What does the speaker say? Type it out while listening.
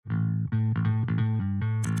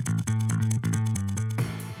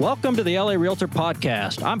Welcome to the LA Realtor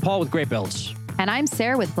Podcast. I'm Paul with Great Builds. And I'm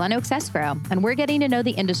Sarah with Glen Oaks Escrow, and we're getting to know the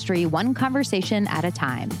industry one conversation at a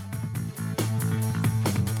time.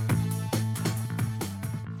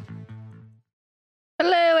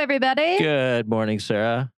 Hello, everybody. Good morning,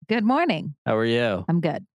 Sarah. Good morning. How are you? I'm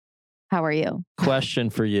good. How are you? Question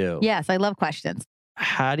for you. Yes, I love questions.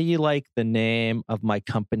 How do you like the name of my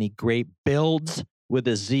company, Great Builds with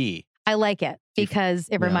a Z? I like it because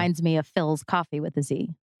it reminds me of Phil's Coffee with a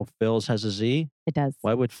Z. Well, Phil's has a Z? It does.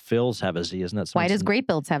 Why would Phil's have a Z? Isn't that Why does Great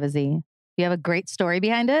Builds have a Z? Do you have a great story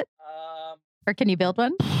behind it? Or can you build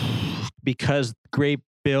one? Because Great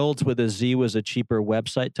Builds with a Z was a cheaper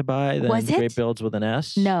website to buy than Great Builds with an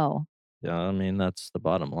S? No. Yeah, I mean, that's the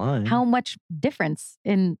bottom line. How much difference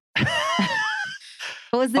in...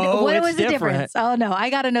 What was the difference? Oh, no. I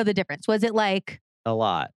got to know the difference. Was it like... A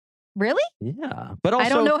lot. Really? Yeah. But also, I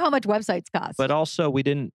don't know how much websites cost. But also, we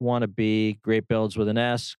didn't want to be Great Builds with an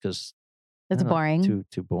S because... It's boring.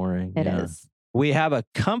 Too boring. It is. We have a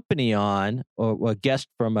company on, or a guest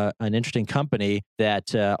from an interesting company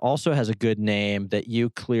that also has a good name that you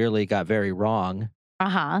clearly got very wrong.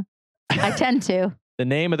 Uh-huh. I tend to. The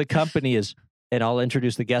name of the company is, and I'll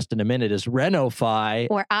introduce the guest in a minute, is Reno-Fi.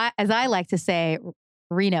 Or as I like to say,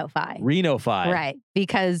 Reno-Fi. Reno-Fi. Right.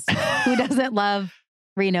 Because who doesn't love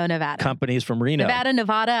Reno, Nevada? Companies from Reno.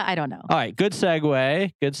 Nevada, I don't know. All right. Good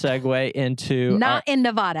segue into... Not in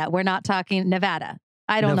Nevada. We're not talking Nevada.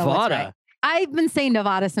 I don't know what's right. I've been saying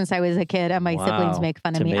Nevada since I was a kid, and my siblings make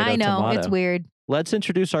fun of me. I know. It's weird. Let's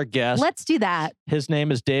introduce our guest. Let's do that. His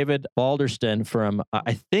name is David Balderston from,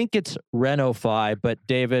 I think it's Reno-Fi, but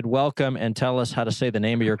David, welcome, and tell us how to say the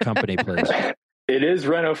name of your company, please. It is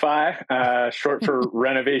Reno-Fi, short for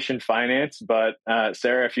Renovation Finance. But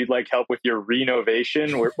Sarah, if you'd like help with your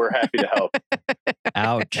renovation, we're happy to help.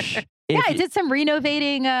 Ouch. I did some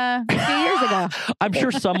renovating a few years ago. I'm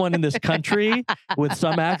sure someone in this country with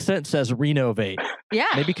some accent says renovate. Yeah.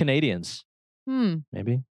 Maybe Canadians.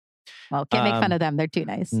 Maybe. Well, can't make fun of them. They're too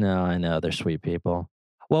nice. No, I know. They're sweet people.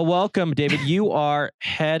 Well, welcome, David. You are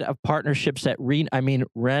head of partnerships at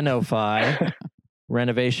Reno-Fi,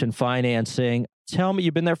 Renovation Financing. Tell me,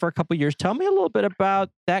 you've been there for a couple of years. Tell me a little bit about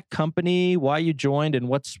that company, why you joined, and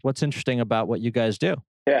what's interesting about what you guys do.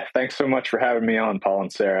 Yeah, thanks so much for having me on, Paul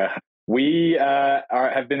and Sarah. We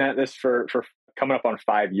have been at this for coming up on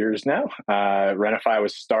 5 years now. Reno-Fi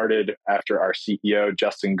was started after our CEO,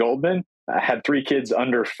 Justin Goldman, had 3 kids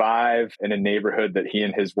under 5 in a neighborhood that he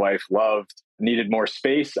and his wife loved, needed more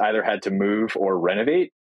space, either had to move or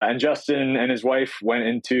renovate. And Justin and his wife went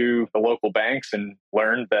into the local banks and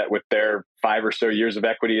learned that with their 5 or so years of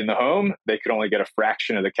equity in the home, they could only get a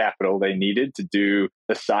fraction of the capital they needed to do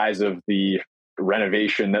the size of the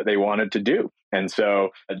renovation that they wanted to do. And so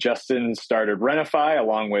Justin started Reno-Fi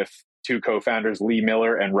along with 2 co-founders, Lee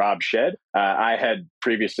Miller and Rob Shedd. I had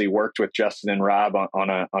previously worked with Justin and Rob on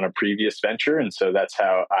a previous venture. And so that's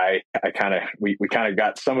how we kind of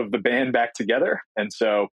got some of the band back together. And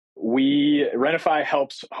so Reno-Fi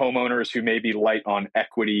helps homeowners who may be light on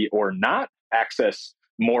equity or not access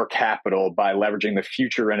more capital by leveraging the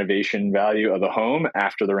future renovation value of the home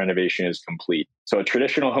after the renovation is complete. So a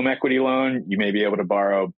traditional home equity loan, you may be able to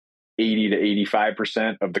borrow 80 to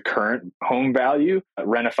 85% of the current home value.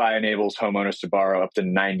 Reno-Fi enables homeowners to borrow up to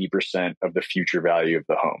 90% of the future value of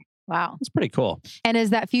the home. Wow. That's pretty cool. And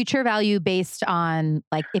is that future value based on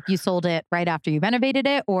like if you sold it right after you renovated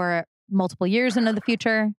it or multiple years into the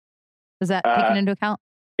future? Is that taken into account?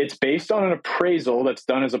 It's based on an appraisal that's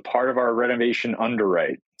done as a part of our renovation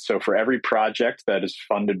underwrite. So for every project that is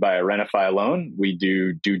funded by a Reno-Fi loan, we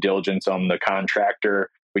do due diligence on the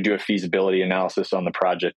contractor. We do a feasibility analysis on the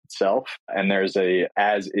project itself. And there's a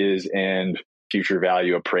as-is and future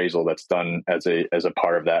value appraisal that's done as a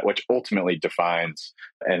part of that, which ultimately defines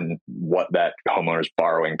and what that homeowner's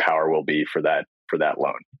borrowing power will be for that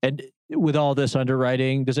loan. And with all this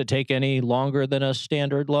underwriting, does it take any longer than a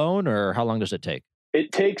standard loan, or how long does it take?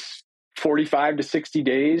 It takes 45 to 60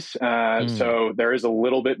 days. So there is a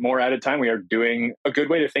little bit more at a time. We are doing a good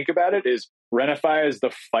way to think about it is Reno-Fi is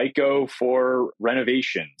the FICO for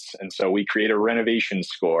renovations. And so we create a renovation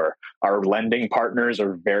score. Our lending partners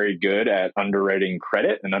are very good at underwriting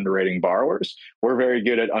credit and underwriting borrowers. We're very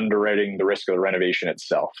good at underwriting the risk of the renovation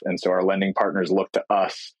itself. And so our lending partners look to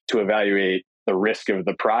us to evaluate the risk of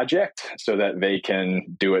the project so that they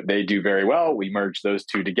can do what they do very well. We merge those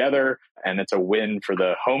two together and it's a win for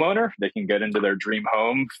the homeowner. They can get into their dream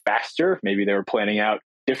home faster. Maybe they were planning out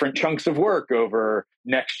different chunks of work over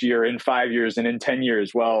next year, in 5 years, and in 10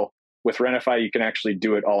 years. Well, with Reno-Fi, you can actually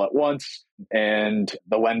do it all at once and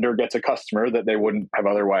the lender gets a customer that they wouldn't have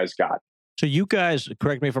otherwise got. So you guys,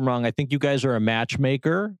 correct me if I'm wrong, I think you guys are a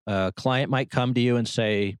matchmaker. A client might come to you and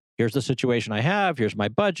say, here's the situation I have, here's my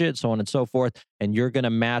budget, so on and so forth, and you're going to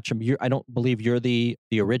match them. I don't believe you're the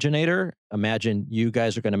originator. Imagine you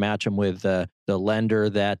guys are going to match them with the lender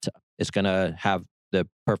that is going to have the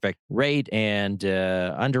perfect rate and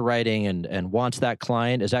underwriting and wants that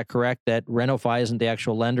client. Is that correct, that Reno-Fi isn't the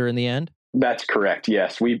actual lender in the end? That's correct.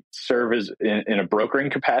 Yes. We serve as in a brokering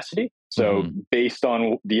capacity. So based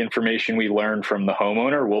on the information we learn from the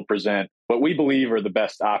homeowner, we'll present what we believe are the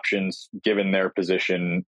best options given their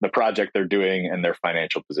position, the project they're doing, and their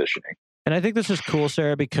financial positioning. And I think this is cool,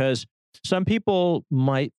 Sarah, because some people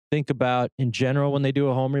might think about, in general, when they do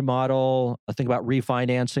a home remodel, think about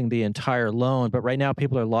refinancing the entire loan. But right now,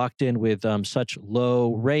 people are locked in with such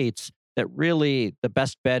low rates that really the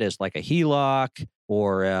best bet is like a HELOC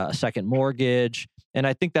or a second mortgage. And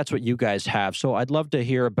I think that's what you guys have. So I'd love to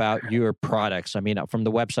hear about your products. I mean, from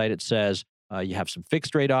the website, it says you have some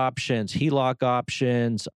fixed rate options, HELOC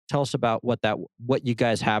options. Tell us about what you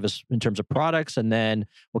guys have in terms of products, and then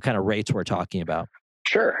what kind of rates we're talking about.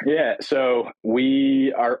 Sure. Yeah. So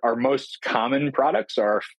our most common products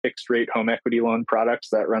are fixed rate home equity loan products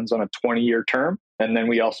that runs on a 20-year term. And then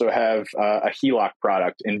we also have a HELOC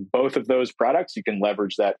product. In both of those products, you can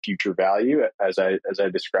leverage that future value as I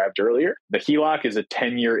described earlier. The HELOC is a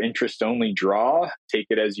 10-year interest only draw, take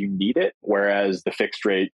it as you need it, whereas the fixed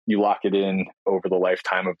rate, you lock it in over the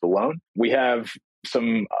lifetime of the loan. We have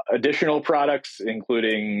some additional products,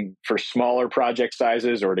 including for smaller project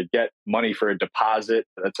sizes or to get money for a deposit.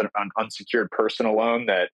 That's an unsecured personal loan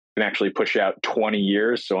that can actually push out 20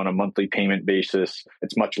 years. So on a monthly payment basis,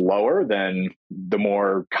 it's much lower than the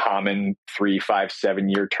more common 3, 5,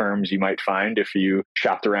 7-year terms you might find if you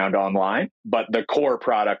shopped around online. But the core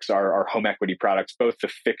products are home equity products, both the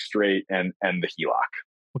fixed rate and the HELOC.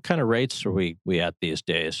 What kind of rates are we at these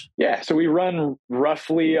days? Yeah, so we run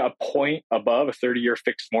roughly a point above a 30-year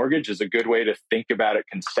fixed mortgage is a good way to think about it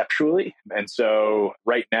conceptually. And so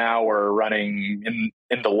right now we're running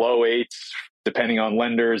in the low eights, depending on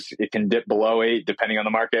lenders. It can dip below 8, depending on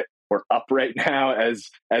the market. We're up right now,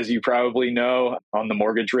 as you probably know, on the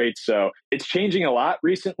mortgage rates. So it's changing a lot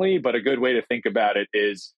recently, but a good way to think about it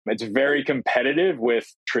is it's very competitive with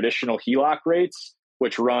traditional HELOC rates,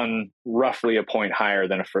 which run roughly a point higher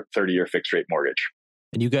than a 30-year fixed rate mortgage.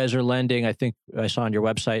 And you guys are lending, I think I saw on your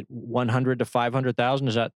website, 100 to 500,000.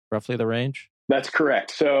 Is that roughly the range? That's correct.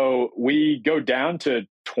 So we go down to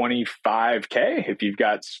 25K. If you've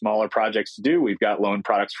got smaller projects to do, we've got loan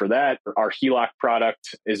products for that. Our HELOC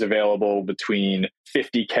product is available between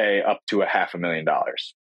 50K up to $500,000.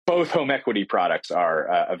 Both home equity products are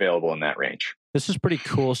available in that range. This is pretty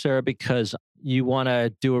cool, Sarah, because you want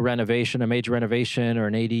to do a renovation, a major renovation or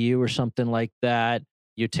an ADU or something like that.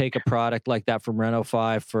 You take a product like that from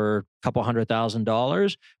Reno-Fi for a couple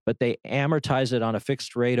 $100,000, but they amortize it on a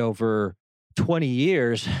fixed rate over 20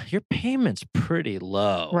 years. Your payment's pretty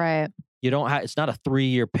low. Right. You don't have, it's not a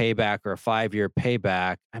 3-year payback or a 5-year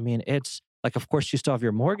payback. I mean, it's like, of course, you still have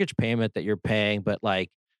your mortgage payment that you're paying, but like,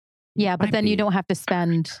 yeah, but then you don't have to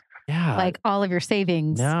spend like all of your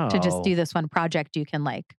savings to just do this one project. You can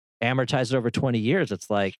like amortize it over 20 years. It's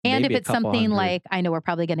like, and if it's something like, I know we're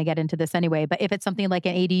probably going to get into this anyway, but if it's something like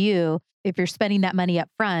an ADU, if you're spending that money up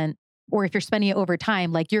front, or if you're spending it over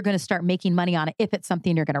time, like you're going to start making money on it if it's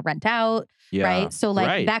something you're going to rent out, right? So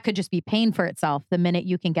like that could just be paying for itself the minute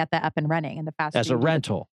you can get that up and running and the faster as a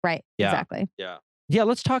rental. Right. Yeah. Exactly. Yeah. Yeah.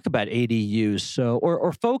 Let's talk about ADUs. So,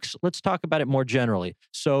 or folks, let's talk about it more generally.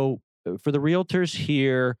 So for the realtors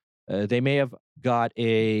here, they may have got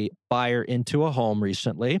a buyer into a home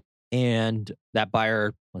recently, and that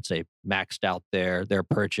buyer, let's say, maxed out their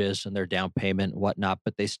purchase and their down payment and whatnot,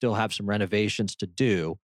 but they still have some renovations to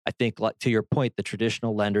do. I think, like, to your point, the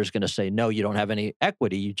traditional lender is going to say, no, you don't have any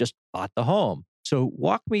equity. You just bought the home. So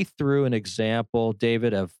walk me through an example,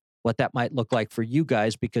 David, of what that might look like for you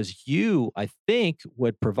guys, because you, I think,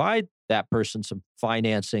 would provide that person some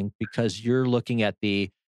financing because you're looking at the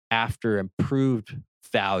after improved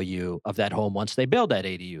value of that home once they build that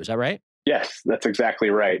ADU. Is that right? Yes, that's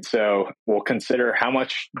exactly right. So we'll consider how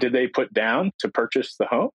much did they put down to purchase the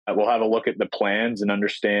home. We'll have a look at the plans and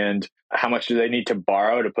understand how much do they need to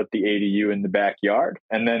borrow to put the ADU in the backyard.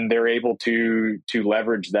 And then they're able to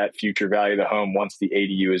leverage that future value of the home once the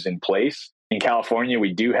ADU is in place. In California,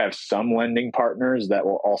 we do have some lending partners that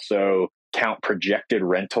will also count projected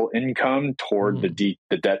rental income toward the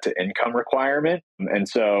debt to income requirement. And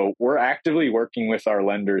so we're actively working with our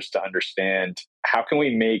lenders to understand how can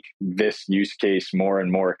we make this use case more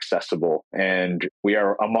and more accessible. And we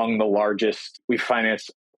are among the largest. We finance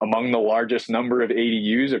among the largest number of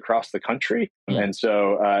ADUs across the country. And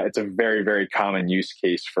so it's a very, very common use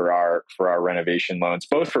case for our renovation loans,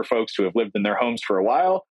 both for folks who have lived in their homes for a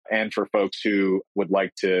while and for folks who would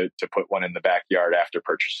like to put one in the backyard after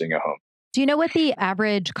purchasing a home. Do you know what the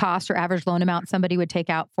average cost or average loan amount somebody would take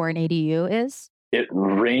out for an ADU is? It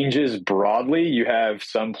ranges broadly. You have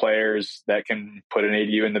some players that can put an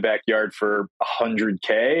ADU in the backyard for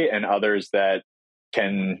 $100K and others that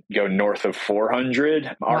can go north of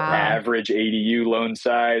 400. Our average ADU loan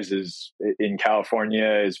size is in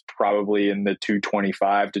California is probably in the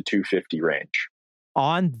 225 to 250 range.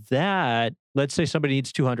 On that, let's say somebody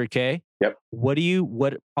needs 200K. Yep. What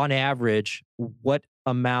on average, what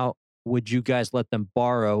amount would you guys let them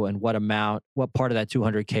borrow, and what part of that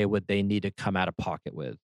 200K would they need to come out of pocket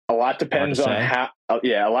with? A lot depends on a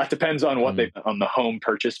lot depends on what on the home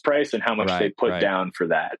purchase price and how much they put down for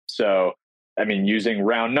that. So, I mean, using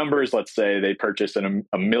round numbers, let's say they purchase a $1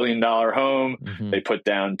 million home, they put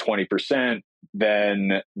down 20%,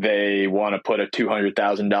 then they want to put a $200,000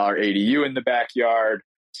 ADU in the backyard.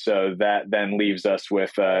 So that then leaves us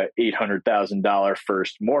with a $800,000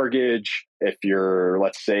 first mortgage. If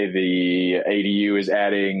let's say the ADU is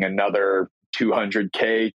adding another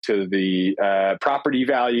 $200K to the property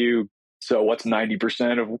value. So what's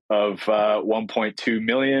 90% of 1.2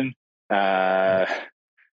 million?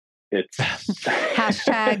 It's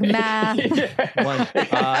hashtag math.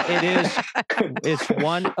 It's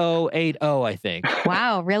 1080, I think.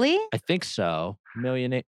 Wow, really? I think so.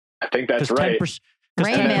 Million. I think that's right.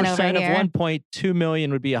 10% of 1.2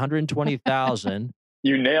 million would be 120,000.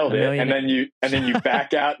 You nailed it. And then you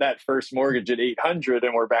back out that first mortgage at 800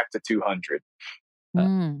 and we're back to 200.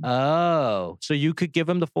 So you could give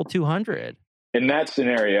them the full 200 in that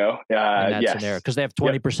scenario. Yes, because they have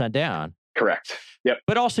 20% down. Correct. Yep.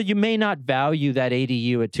 But also, you may not value that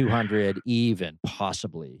ADU at 200 even,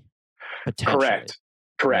 possibly, potentially. Correct.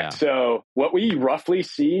 Yeah. So what we roughly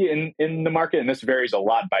see in the market, and this varies a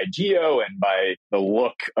lot by geo and by the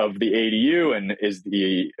look of the ADU, and is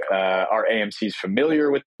our AMCs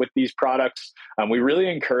familiar with these products? We really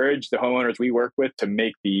encourage the homeowners we work with to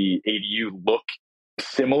make the ADU look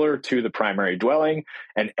similar to the primary dwelling,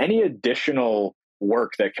 and any additional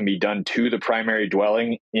work that can be done to the primary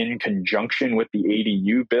dwelling in conjunction with the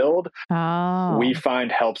ADU build, we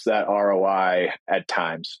find helps that ROI at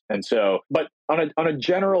times. And so, but on a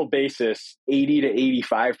general basis, 80 to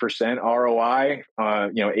 85% ROI,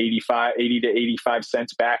 80 to 85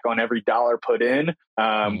 cents back on every dollar put in,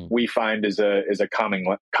 we find is a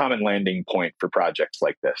common landing point for projects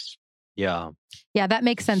like this. Yeah, that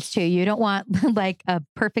makes sense too. You don't want like a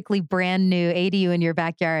perfectly brand new ADU in your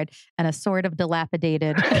backyard and a sort of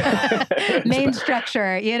dilapidated main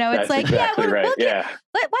structure. It's like, exactly right. Why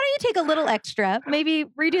don't you take a little extra? Maybe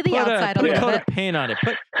redo the outside a little bit. Put a coat of paint on it.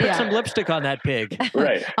 Put some lipstick on that pig.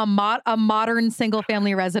 Right. A modern single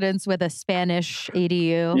family residence with a Spanish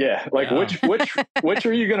ADU. Yeah. Like which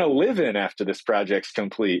are you going to live in after this project's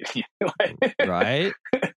complete? Right.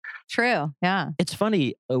 True. Yeah. It's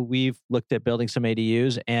funny. We've looked at building some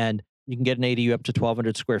ADUs, and you can get an ADU up to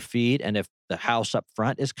 1,200 square feet. And if the house up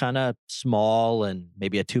front is kind of small and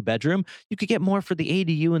maybe a 2-bedroom, you could get more for the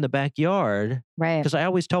ADU in the backyard. Right. Because I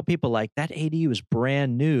always tell people, like, that ADU is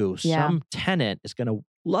brand new. Yeah. Some tenant is going to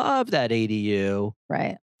love that ADU.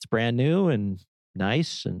 Right. It's brand new and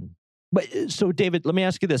nice. But so, David, let me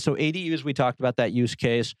ask you this. So ADUs, we talked about that use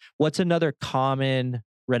case. What's another common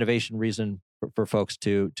renovation reason for folks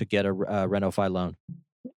to get a Reno-Fi loan?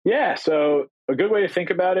 Yeah, so a good way to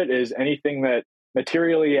think about it is anything that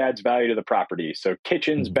materially adds value to the property. So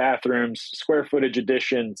kitchens, bathrooms, square footage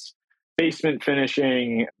additions, basement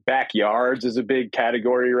finishing, backyards is a big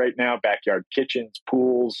category right now, backyard kitchens,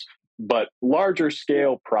 pools, but larger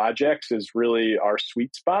scale projects is really our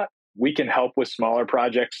sweet spot. We can help with smaller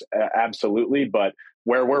projects, absolutely, but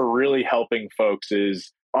where we're really helping folks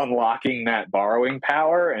is unlocking that borrowing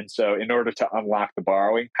power. And so in order to unlock the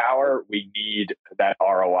borrowing power, we need that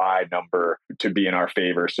ROI number to be in our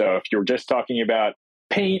favor. So if you're just talking about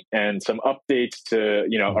paint and some updates to,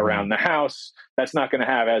 around the house, that's not going to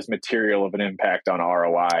have as material of an impact on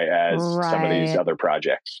ROI as some of these other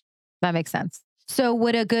projects. That makes sense. So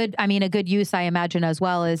would a good use, I imagine, as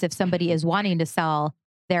well, is if somebody is wanting to sell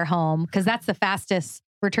their home, because that's the fastest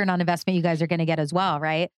return on investment you guys are going to get as well,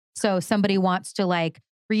 right? So somebody wants to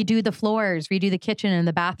redo the floors, redo the kitchen and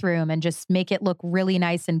the bathroom, and just make it look really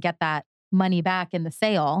nice and get that money back in the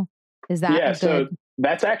sale. Is that so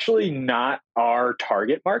that's actually not our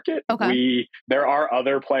target market. Okay. There are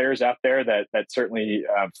other players out there that certainly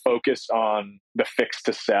focus on the fix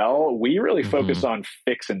to sell. We really focus on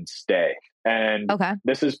fix and stay. And Okay.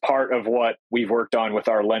 this is part of what we've worked on with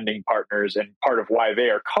our lending partners, and part of why they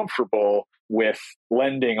are comfortable with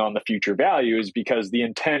lending on the future value is because the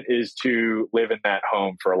intent is to live in that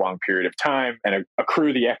home for a long period of time and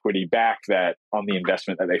accrue the equity back that on the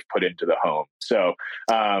investment that they've put into the home. So,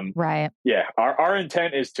 right. Yeah, our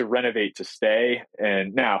intent is to renovate to stay.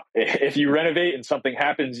 And now, if you renovate and something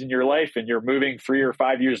happens in your life and you're moving 3 or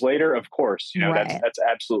 5 years later, of course, Right. that's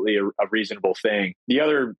absolutely a reasonable thing. The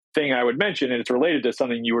other thing I would mention, and it's related to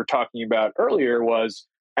something you were talking about earlier, was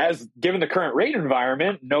as given the current rate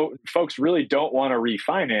environment, no folks really don't want to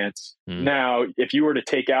refinance. Now, if you were to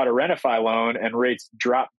take out a Reno-Fi loan and rates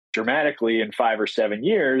drop dramatically in 5 or 7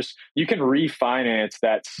 years, you can refinance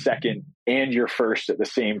that second and your first at the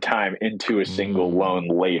same time into a single loan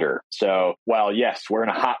later. So while yes, we're in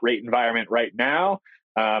a hot rate environment right now,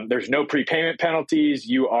 there's no prepayment penalties.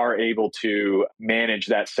 You are able to manage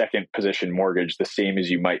that second position mortgage the same as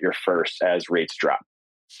you might your first as rates drop.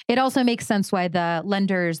 It also makes sense why the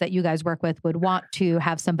lenders that you guys work with would want to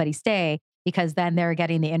have somebody stay, because then they're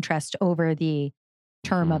getting the interest over the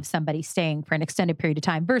term of somebody staying for an extended period of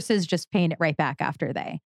time versus just paying it right back after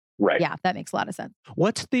they. Right. Yeah, that makes a lot of sense.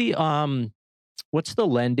 What's the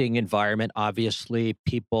lending environment? Obviously,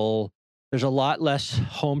 there's a lot less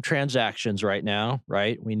home transactions right now,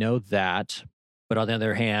 right? We know that. But on the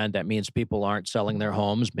other hand, that means people aren't selling their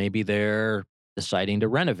homes. Maybe they're deciding to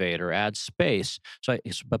renovate or add space. So,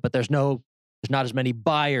 but there's not as many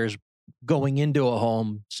buyers going into a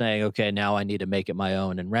home saying, okay, now I need to make it my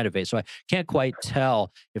own and renovate. So I can't quite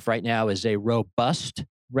tell if right now is a robust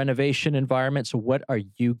renovation environment. So what are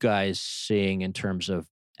you guys seeing in terms of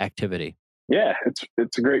activity? Yeah,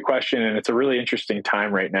 it's a great question, and it's a really interesting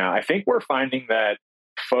time right now. I think we're finding that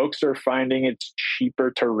folks are finding it's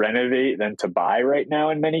cheaper to renovate than to buy right now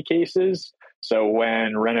in many cases. So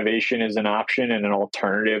when renovation is an option and an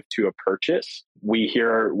alternative to a purchase, we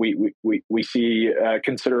see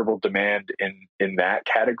considerable demand in that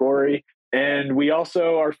category. And we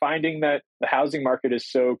also are finding that the housing market is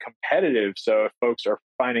so competitive. So if folks are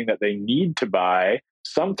finding that they need to buy,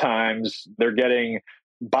 sometimes they're getting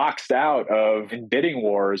boxed out in bidding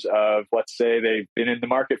wars of, let's say they've been in the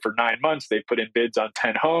market for 9 months, they put in bids on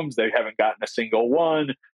 10 homes, they haven't gotten a single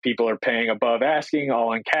one. People are paying above asking,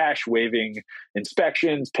 all in cash, waiving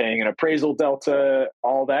inspections, paying an appraisal delta,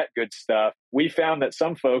 all that good stuff. We found that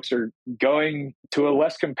some folks are going to a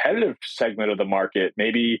less competitive segment of the market,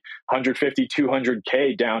 maybe 150,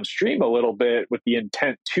 200K downstream a little bit, with the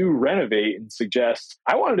intent to renovate and suggest,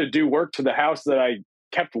 I wanted to do work to the house that I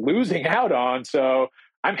kept losing out on. So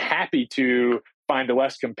I'm happy to find a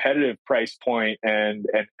less competitive price point and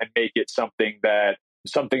make it something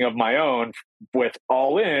of my own with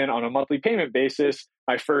all in on a monthly payment basis.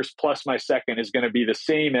 My first plus my second is going to be the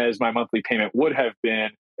same as my monthly payment would have been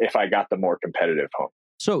if I got the more competitive home.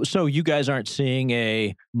 So you guys aren't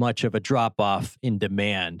seeing much of a drop off in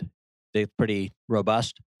demand. They're pretty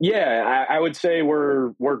robust. Yeah, I would say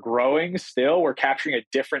we're growing still. We're capturing a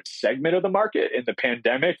different segment of the market. In the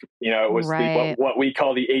pandemic, it was Right. what we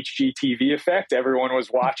call the HGTV effect. Everyone was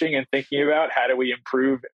watching and thinking about, how do we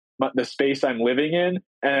improve the space I'm living in?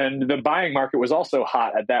 And the buying market was also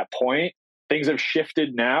hot at that point. Things have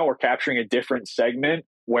shifted now. We're capturing a different segment,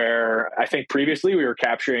 where I think previously we were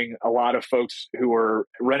capturing a lot of folks who were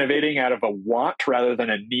renovating out of a want rather than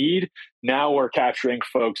a need. Now we're capturing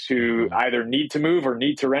folks who either need to move or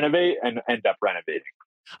need to renovate and end up renovating.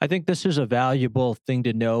 I think this is a valuable thing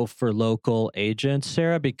to know for local agents,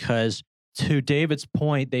 Sarah, because to David's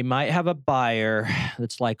point, they might have a buyer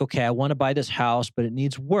that's like, okay, I want to buy this house, but it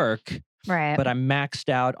needs work. Right. But I'm maxed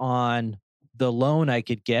out on the loan I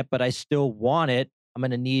could get, but I still want it. I'm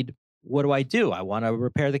going to need, what do I do? I want to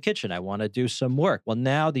repair the kitchen. I want to do some work. Well,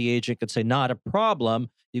 now the agent could say, not a problem.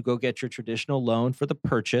 You go get your traditional loan for the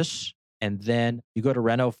purchase, and then you go to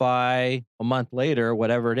Reno-Fi a month later,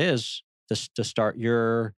 whatever it is, to start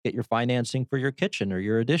get your financing for your kitchen or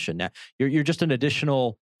your addition. Now, you're just an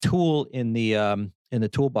additional tool in the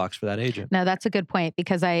toolbox for that agent. No, that's a good point,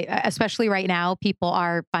 because especially right now, people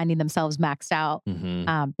are finding themselves maxed out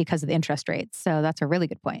because of the interest rates. So that's a really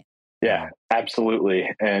good point. Yeah, absolutely.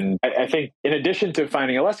 And I think in addition to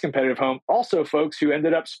finding a less competitive home, also folks who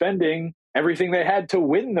ended up spending everything they had to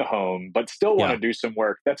win the home, but still want to do some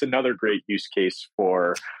work. That's another great use case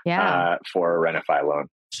for a Reno-Fi loan.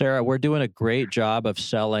 Sarah, we're doing a great job of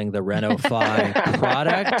selling the Reno-Fi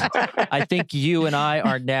product. I think you and I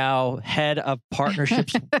are now head of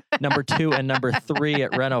partnerships number 2 and number 3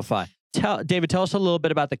 at Reno-Fi. David, tell us a little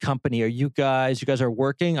bit about the company. Are you guys are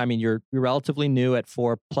working? I mean, you're relatively new at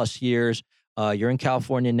 4+ years. You're in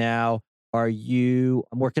California now. I'm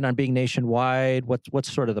working on being nationwide.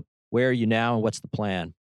 What's sort of Where are you now and what's the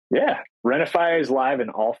plan? Yeah. Reno-Fi is live in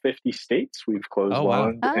all 50 states. We've closed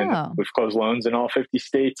loans and we've closed loans in all 50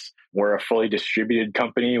 states. We're a fully distributed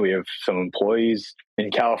company. We have some employees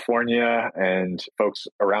in California and folks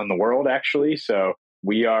around the world, actually. So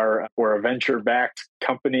we're a venture-backed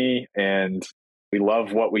company and we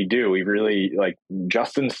love what we do. We really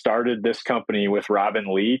Justin started this company with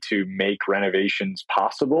Robin Lee to make renovations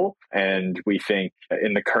possible. And we think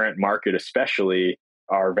in the current market, especially,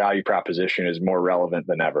 our value proposition is more relevant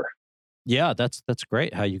than ever. Yeah, that's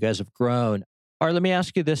great how you guys have grown. All right, let me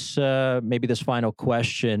ask you this, maybe this final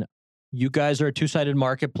question. You guys are a two-sided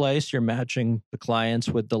marketplace. You're matching the clients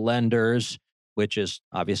with the lenders, which is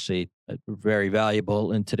obviously very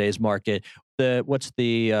valuable in today's market. What's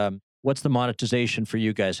the monetization for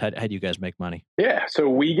you guys? How do you guys make money? Yeah, so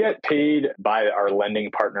we get paid by our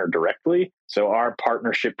lending partner directly. So our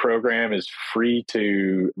partnership program is free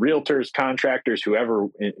to realtors, contractors, whoever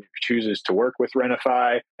chooses to work with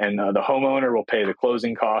Reno-Fi. And the homeowner will pay the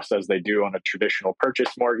closing costs as they do on a traditional purchase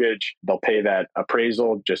mortgage. They'll pay that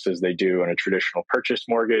appraisal just as they do on a traditional purchase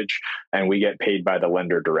mortgage. And we get paid by the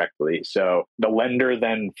lender directly. So the lender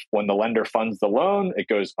then, when the lender funds the loan, it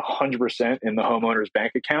goes 100% in the homeowner's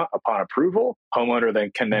bank account upon approval. Homeowner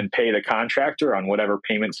then can pay the contractor on whatever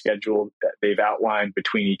payment schedule that they've outlined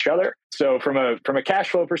between each other. So from a cash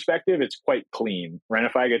flow perspective, it's quite clean.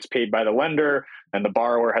 Reno-Fi gets paid by the lender and the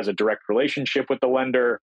borrower has a direct relationship with the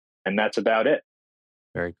lender. And that's about it.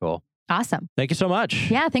 Very cool. Awesome. Thank you so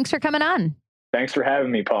much. Yeah. Thanks for coming on. Thanks for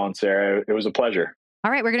having me, Paul and Sarah. It was a pleasure.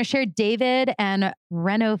 All right. We're going to share David and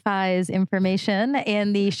Reno-Fi's information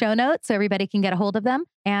in the show notes so everybody can get a hold of them.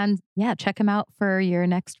 And yeah, check them out for your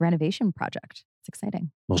next renovation project. It's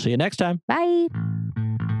exciting. We'll see you next time. Bye.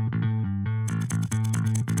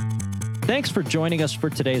 Thanks for joining us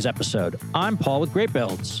for today's episode. I'm Paul with Great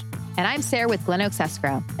Builds. And I'm Sarah with Glen Oaks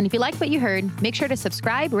Escrow. And if you like what you heard, make sure to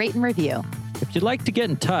subscribe, rate, and review. If you'd like to get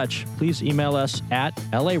in touch, please email us at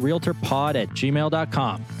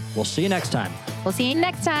larealtorpod@gmail.com. We'll see you next time. We'll see you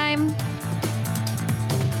next time.